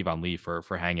to Kevon Lee for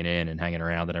hanging in and hanging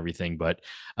around and everything. But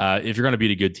if you're going to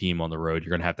beat a good team on the road,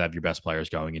 you're going to have your best players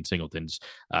going. And Singleton's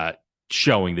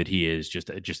showing that he is just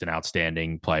an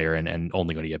outstanding player and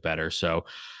only going to get better. So,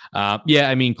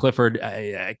 Clifford,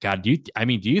 God, do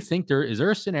you think is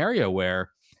there a scenario where,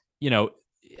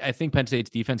 I think Penn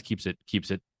State's defense keeps it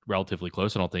relatively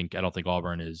close. I don't think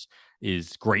Auburn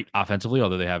is great offensively,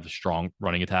 although they have a strong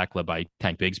running attack led by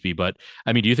Tank Bigsby. But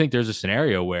do you think there's a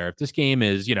scenario where if this game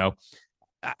is,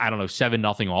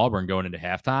 7-0 Auburn going into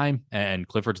halftime and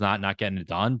Clifford's not getting it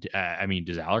done,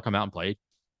 does Aller come out and play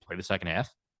the second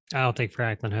half? I don't think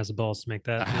Franklin has the balls to make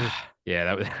that move.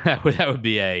 Yeah, that would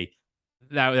be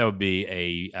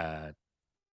a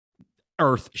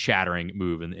earth-shattering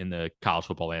move in the college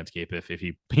football landscape if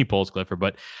he pulls Clifford.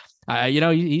 But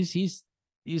he's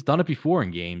done it before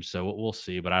in games, so we'll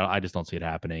see. But I just don't see it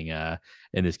happening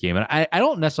in this game. And I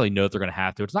don't necessarily know if they're going to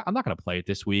have to. I'm not going to play it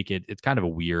this week. It's kind of a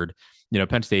weird,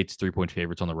 Penn State's 3-point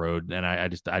favorites on the road, and I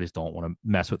just don't want to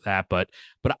mess with that. But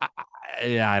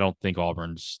I don't think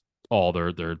Auburn's all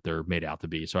they're made out to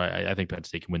be. So I think Penn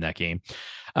State can win that game.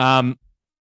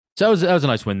 So that was a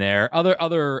nice win there.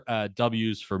 Other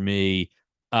W's for me.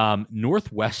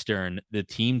 Northwestern, the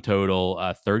team total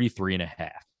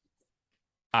 33.5.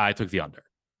 I took the under.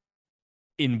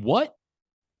 In what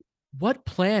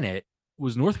planet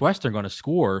was Northwestern going to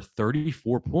score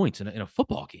 34 points in a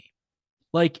football game?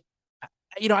 Like,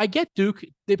 I get Duke.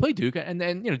 They play Duke, and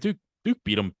then Duke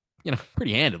beat them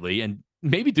pretty handedly, and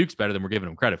maybe Duke's better than we're giving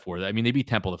them credit for. They beat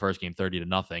Temple the first game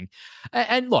 30-0.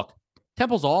 And look,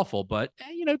 Temple's awful, but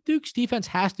Duke's defense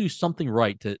has to do something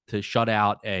right to shut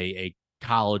out a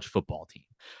college football team.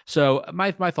 So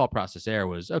my thought process there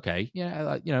was, okay,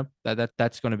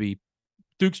 that's going to be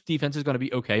Duke's defense is going to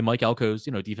be okay. Mike Elko's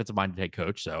defensive minded head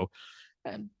coach, so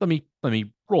And let me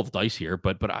roll the dice here,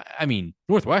 but I mean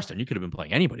Northwestern, you could have been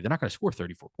playing anybody. They're not going to score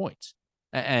 34 points.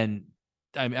 And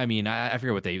I mean I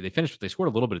forget what they finished. They scored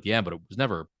a little bit at the end, but it was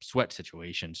never a sweat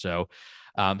situation. So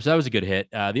that was a good hit.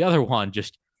 The other one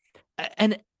just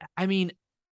and I mean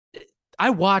I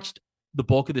watched the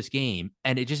bulk of this game,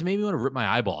 and it just made me want to rip my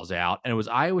eyeballs out. And it was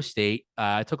Iowa State.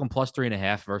 I took them plus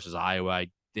 3.5 versus Iowa.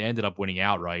 They ended up winning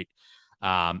outright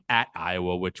at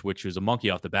Iowa, which was a monkey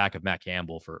off the back of Matt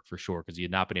Campbell for sure, because he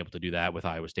had not been able to do that with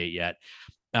Iowa State yet.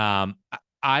 Um,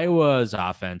 Iowa's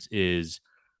offense is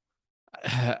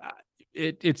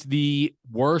it's the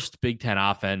worst Big Ten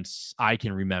offense I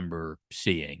can remember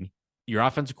seeing. Your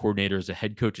offensive coordinator is a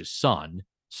head coach's son,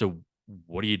 so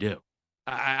what do you do?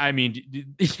 I mean,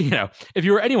 if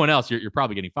you were anyone else, you're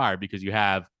probably getting fired because you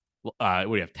have what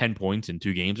do you have 10 points in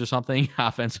 2 games or something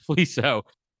offensively. So,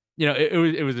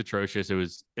 it was atrocious.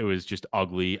 It was just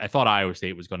ugly. I thought Iowa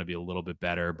State was going to be a little bit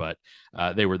better, but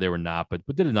they were not, but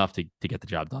did enough to get the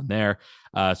job done there.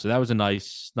 So that was a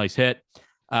nice hit.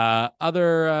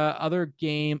 Other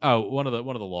game. Oh, one of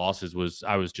the losses was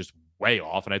I was just way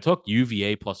off, and I took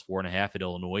UVA plus 4.5 at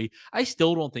Illinois. I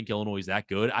still don't think Illinois is that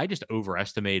good. I just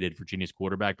overestimated Virginia's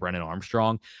quarterback Brennan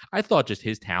Armstrong. I thought just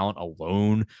his talent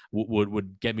alone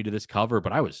would get me to this cover,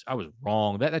 but I was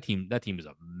wrong. That team is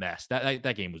a mess.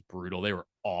 That game was brutal. They were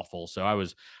awful. So I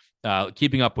was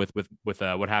keeping up with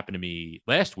what happened to me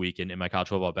last week in my college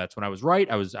football bets. When I was right,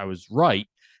 I was right.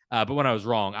 But when I was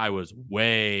wrong, I was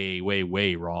way, way,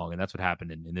 way wrong. And that's what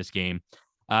happened in this game.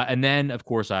 And then, of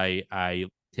course, I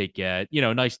take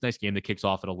nice game that kicks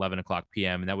off at 11 o'clock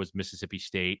p.m. And that was Mississippi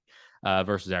State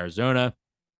versus Arizona.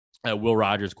 Will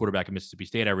Rogers, quarterback of Mississippi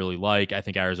State, I really like. I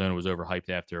think Arizona was overhyped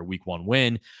after a week 1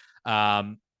 win.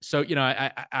 So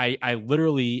I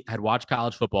literally had watched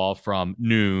college football from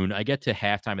noon. I get to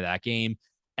halftime of that game,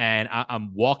 and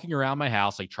I'm walking around my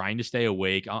house like trying to stay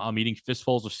awake. I'm eating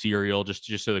fistfuls of cereal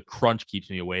just so the crunch keeps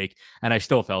me awake, and I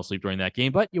still fell asleep during that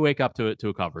game. But you wake up to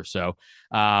a cover, so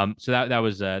that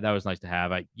was nice to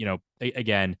have.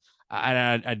 Again.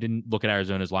 I didn't look at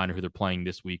Arizona's line or who they're playing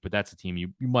this week, but that's a team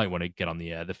you might want to get on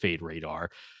the fade radar.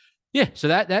 Yeah, so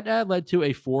that led to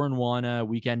a 4-1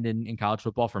 weekend in college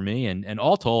football for me, and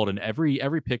all told, and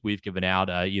every pick we've given out,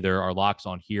 either our locks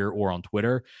on here or on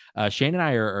Twitter, Shane and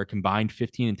I are combined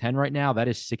 15-10 right now. That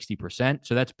is 60%,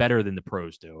 so that's better than the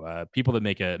pros do. People that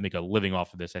make a living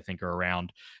off of this, I think, are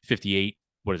around 58.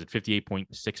 What is it,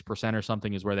 58.6% or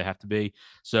something is where they have to be.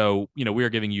 So we are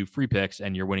giving you free picks,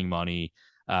 and you're winning money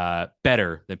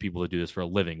better than people who do this for a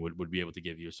living would be able to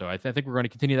give you. So I think we're going to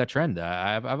continue that trend.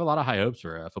 I have a lot of high hopes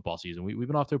for football season. We've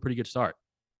been off to a pretty good start.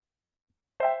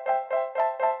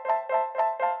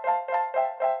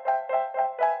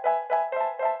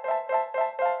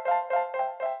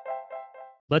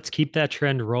 Let's keep that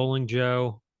trend rolling,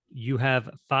 Joe. You have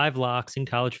 5 locks in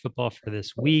college football for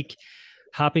this week.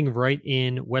 Hopping right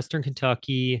in, Western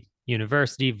Kentucky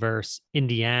University versus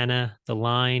Indiana. The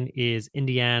line is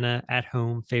Indiana at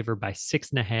home, favored by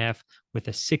 6.5 with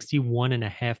a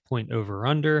 61.5 point over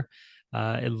under.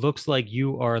 It looks like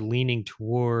you are leaning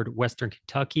toward Western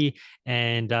Kentucky,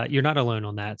 and you're not alone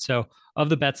on that. So, of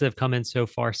the bets that have come in so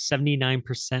far,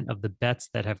 79% of the bets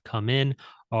that have come in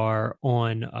are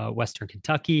on Western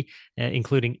Kentucky,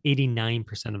 including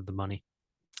 89% of the money.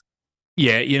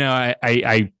 Yeah,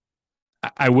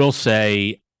 I will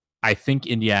say I think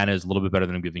Indiana is a little bit better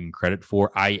than I'm giving credit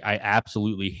for. I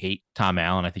absolutely hate Tom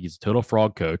Allen. I think he's a total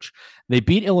fraud coach. They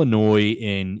beat Illinois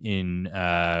in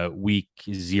week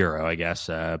 0, I guess,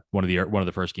 one of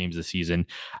the first games of the season.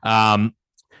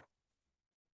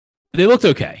 They looked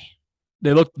okay.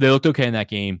 They looked okay in that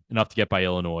game, enough to get by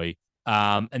Illinois.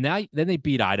 And then they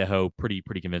beat Idaho pretty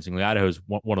convincingly. Idaho's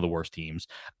one of the worst teams.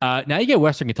 Now you get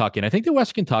Western Kentucky, and I think that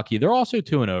Western Kentucky, they're also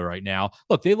 2-0 right now.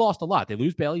 Look, they lost a lot. They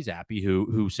lose Bailey Zappi,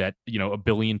 who set 1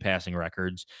 billion passing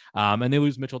records, and they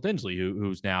lose Mitchell Tinsley,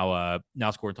 who's now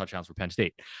scoring touchdowns for Penn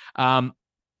State.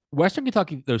 Western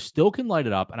Kentucky though still can light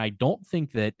it up, and I do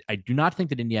not think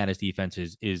that Indiana's defense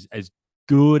is as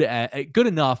good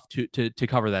enough to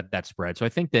cover that spread. So I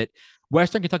think that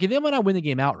Western Kentucky, they might not win the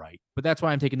game outright, but that's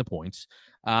why I'm taking the points.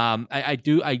 I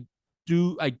do like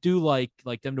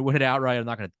them to win it outright. I'm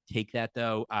not going to take that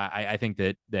though. I think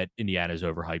that Indiana is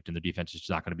overhyped, and the defense is just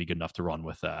not going to be good enough to run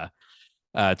with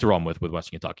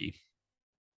Western Kentucky.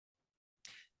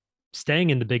 Staying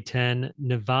in the Big Ten,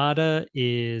 Nevada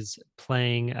is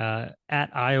playing at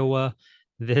Iowa.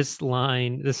 This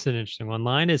is an interesting one.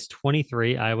 Line is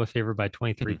 23. Iowa favored by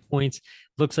 23 points.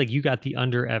 Looks like you got the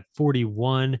under at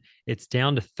 41. It's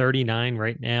down to 39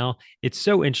 right now. It's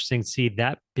so interesting to see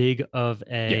that big of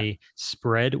a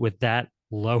spread with that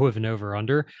low of an over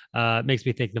under. Makes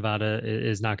me think Nevada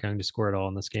is not going to score at all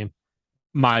in this game.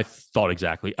 My thought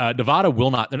exactly. Nevada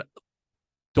will not.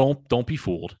 Don't be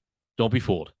fooled. Don't be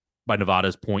fooled by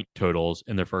Nevada's point totals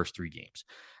in their first 3 games.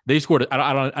 They scored.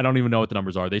 I don't even know what the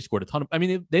numbers are. They scored a ton of. I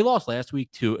mean, they lost last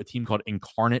week to a team called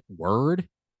Incarnate Word,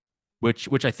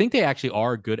 which I think they actually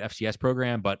are a good FCS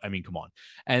program, but I mean, come on.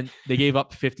 And they gave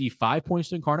up 55 points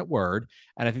to Incarnate Word,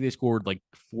 and I think they scored like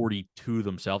 42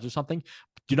 themselves or something.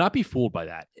 Do not be fooled by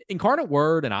that. Incarnate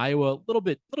Word and Iowa, a little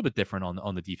bit different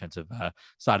on the defensive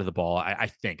side of the ball. I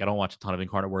think I don't watch a ton of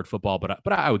Incarnate Word football,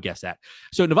 but I would guess that.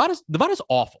 So Nevada's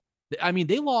awful. I mean,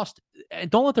 they lost, and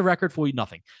don't let the record fool you.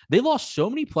 Nothing. They lost so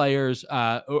many players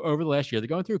over the last year. They're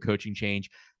going through a coaching change.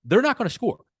 They're not going to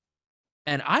score.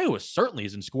 And Iowa certainly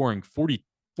isn't scoring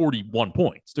 41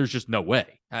 points. There's just no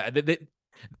way.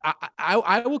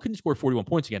 Iowa couldn't score 41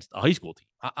 points against a high school team.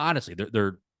 Honestly,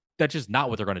 that's just not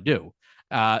what they're going to do.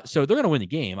 So they're going to win the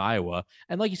game, Iowa.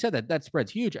 And like you said, that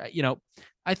spread's huge.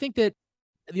 I think that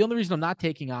the only reason I'm not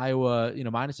taking Iowa,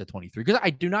 minus at 23, because I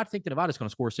do not think that Nevada's going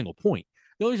to score a single point.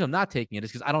 The only reason I'm not taking it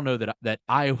is because I don't know that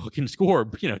Iowa can score,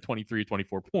 23,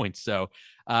 24 points. So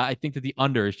I think that the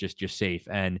under is just safe.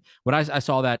 And when I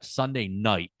saw that Sunday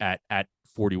night at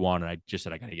 41, and I just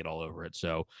said I got to get all over it.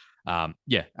 So I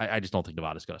just don't think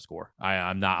Nevada's going to score.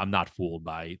 I'm not fooled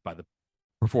by the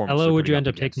performance. How low would you end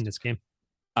up taking this game?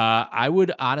 I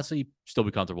would honestly still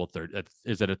be comfortable at 30.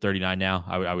 Is it at 39 now?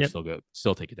 I would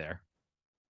still take it there.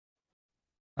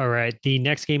 All right. The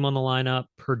next game on the lineup,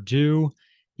 Purdue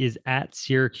is at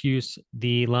Syracuse.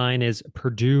 The line is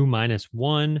Purdue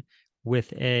 -1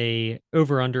 with a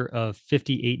over-under of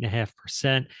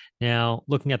 58.5%. Now,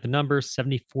 looking at the numbers,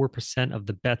 74% of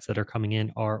the bets that are coming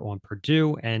in are on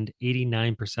Purdue and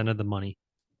 89% of the money.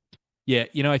 Yeah,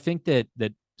 I think that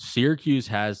Syracuse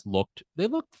looked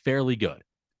fairly good.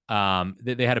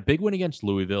 They had a big win against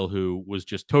Louisville, who was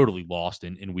just totally lost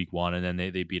in week 1, and then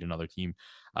they beat another team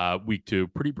week 2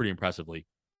 pretty impressively.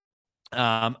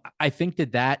 I think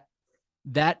that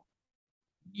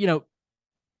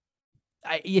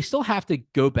you still have to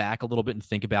go back a little bit and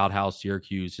think about how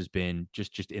Syracuse has been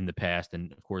just in the past.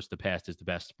 And of course, the past is the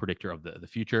best predictor of the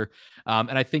future.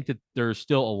 And I think that there's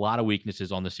still a lot of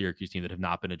weaknesses on the Syracuse team that have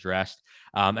not been addressed.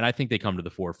 And I think they come to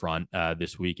the forefront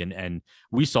this week. And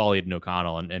we saw Aiden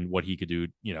O'Connell and what he could do,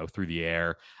 through the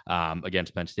air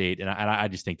against Penn State. And I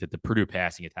just think that the Purdue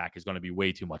passing attack is going to be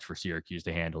way too much for Syracuse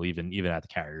to handle, even at the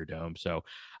Carrier Dome. So,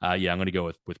 I'm going to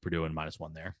go with Purdue and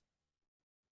 -1 there.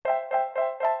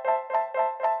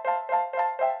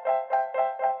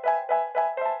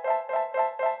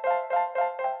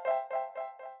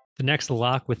 The next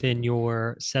lock within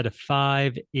your set of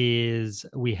 5 is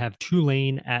we have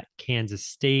Tulane at Kansas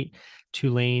State.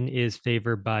 Tulane is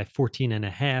favored by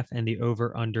 14.5, and the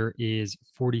over-under is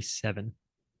 47.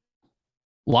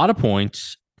 A lot of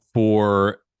points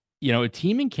for, a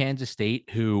team in Kansas State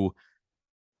who,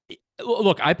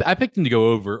 look, I picked them to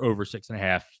go over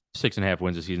 6.5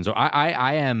 wins this season. So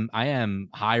I am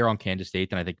higher on Kansas State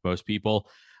than I think most people.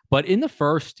 But in the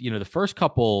first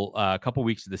couple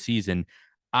weeks of the season,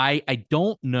 I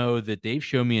don't know that they've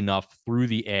shown me enough through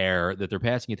the air that their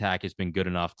passing attack has been good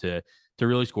enough to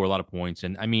really score a lot of points.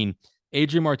 And I mean,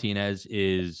 Adrian Martinez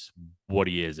is what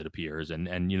he is, it appears.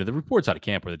 And the reports out of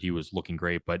camp were that he was looking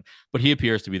great, but he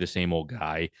appears to be the same old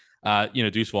guy.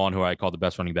 Deuce Vaughn, who I call the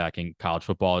best running back in college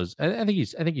football, I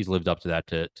think he's lived up to that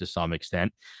to some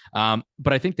extent. But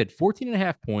I think that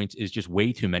 14.5 points is just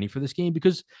way too many for this game,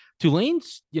 because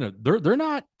Tulane's, they're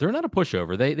not a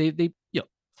pushover.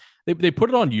 They put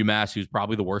it on UMass, who's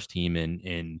probably the worst team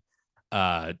in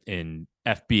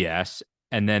FBS,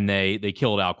 and then they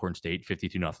killed Alcorn State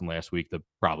 52-0 last week.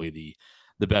 Probably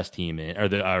the best team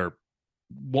or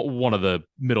one of the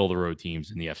middle of the road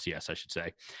teams in the FCS, I should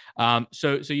say.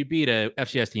 So you beat a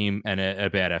FCS team and a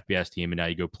bad FBS team, and now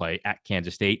you go play at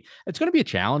Kansas State. It's going to be a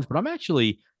challenge, but I'm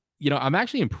actually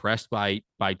impressed by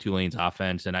Tulane's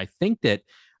offense, and I think that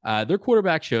their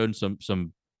quarterback showed some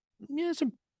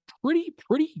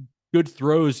pretty good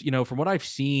throws, from what I've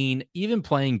seen, even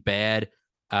playing bad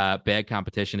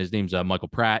competition. His name's Michael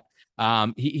Pratt.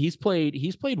 He's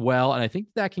played well, and I think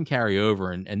that can carry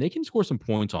over, and they can score some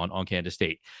points on Kansas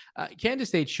State. Kansas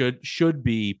State should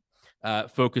be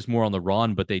focused more on the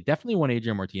run, but they definitely want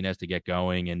Adrian Martinez to get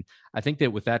going. And I think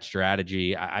that with that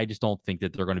strategy, I just don't think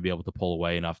that they're going to be able to pull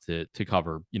away enough to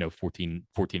cover 14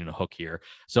 and a hook here.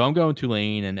 So I'm going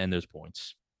Tulane and those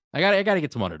points. I got to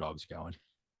get some underdogs going.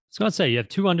 was gonna say you have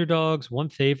two underdogs, one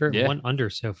favorite, and Yeah. one under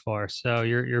so far. So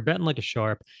you're betting like a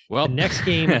sharp. The Well, next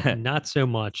game, not so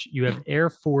much. You have Air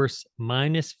Force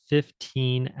minus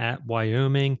 15 at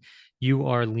Wyoming. You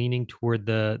are leaning toward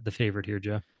the favorite here,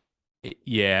 Joe.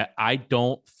 yeah, I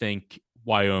don't think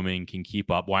Wyoming can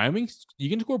keep up. Wyoming, you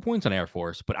can score points on Air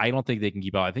Force, but I don't think they can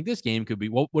keep up. I think this game could be,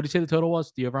 what did you say the total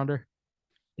was? The over under?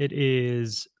 It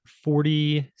is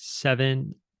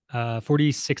 47,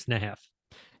 46 and a half.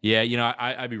 Yeah,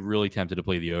 I'd be really tempted to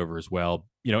play the over as well.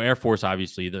 Air Force,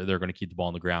 obviously, they're going to keep the ball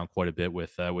on the ground quite a bit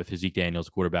with Zeke Daniels,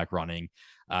 quarterback running,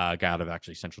 guy out of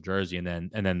actually Central Jersey, and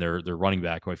then their running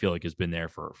back, who I feel like has been there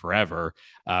for forever,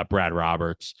 Brad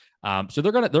Roberts. So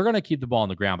they're gonna keep the ball on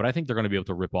the ground, but I think they're going to be able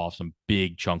to rip off some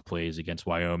big chunk plays against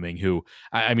Wyoming, who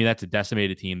I mean that's a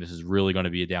decimated team. This is really going to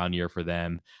be a down year for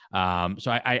them.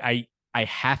 So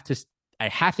I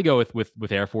have to go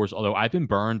with Air Force, although I've been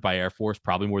burned by Air Force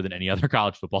probably more than any other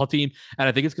college football team, and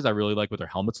I think it's because I really like what their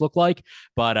helmets look like.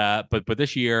 But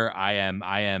this year I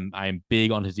am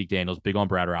big on Zeke Daniels, big on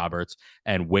Brad Roberts,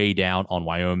 and way down on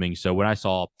Wyoming. So when I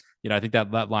saw, I think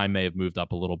that line may have moved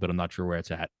up a little bit. I'm not sure where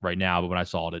it's at right now, but when I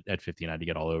saw it at 15, I had to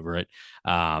get all over it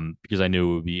because I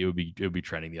knew it would be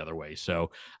trending the other way.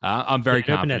 So I'm very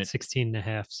confident. Open at 16 and a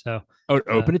half. So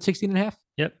open at 16 and a half.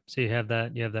 Yep. So you have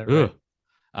that. You have that Ugh.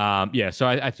 right. Yeah, so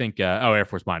I think Air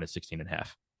Force minus 16 and a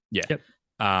half. Yeah. Yep.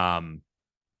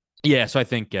 Yeah, so I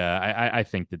think I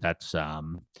think that's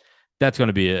going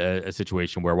to be a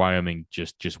situation where Wyoming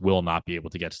just will not be able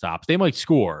to get stops. They might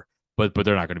score, but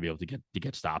they're not going to be able to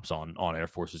get stops on Air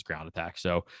Force's ground attack.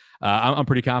 So I'm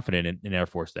pretty confident in Air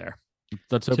Force there.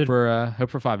 Let's hope for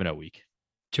 5-0 week.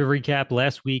 To recap,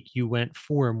 last week you went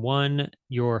 4-1.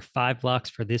 Your 5 locks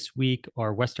for this week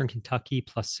are Western Kentucky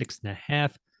plus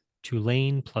 6.5,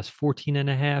 Tulane plus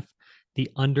 14.5, the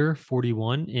under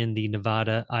 41 in the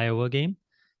Nevada Iowa game,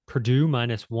 Purdue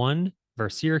 -1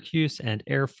 versus Syracuse, and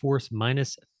Air Force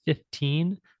minus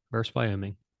 15 versus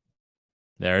Wyoming.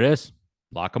 There it is.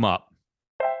 Lock them up.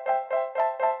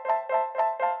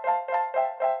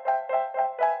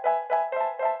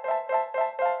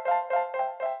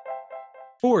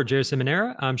 For Joe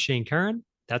Simonera, I'm Shane Curran.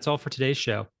 That's all for today's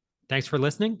show. Thanks for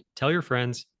listening. Tell your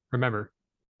friends. Remember,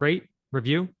 rate,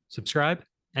 review, subscribe,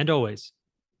 and always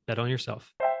bet on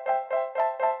yourself.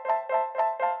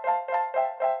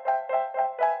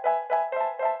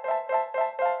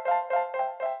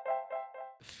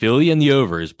 Philly and the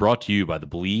Over is brought to you by the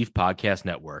Believe Podcast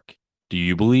Network. Do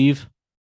you believe?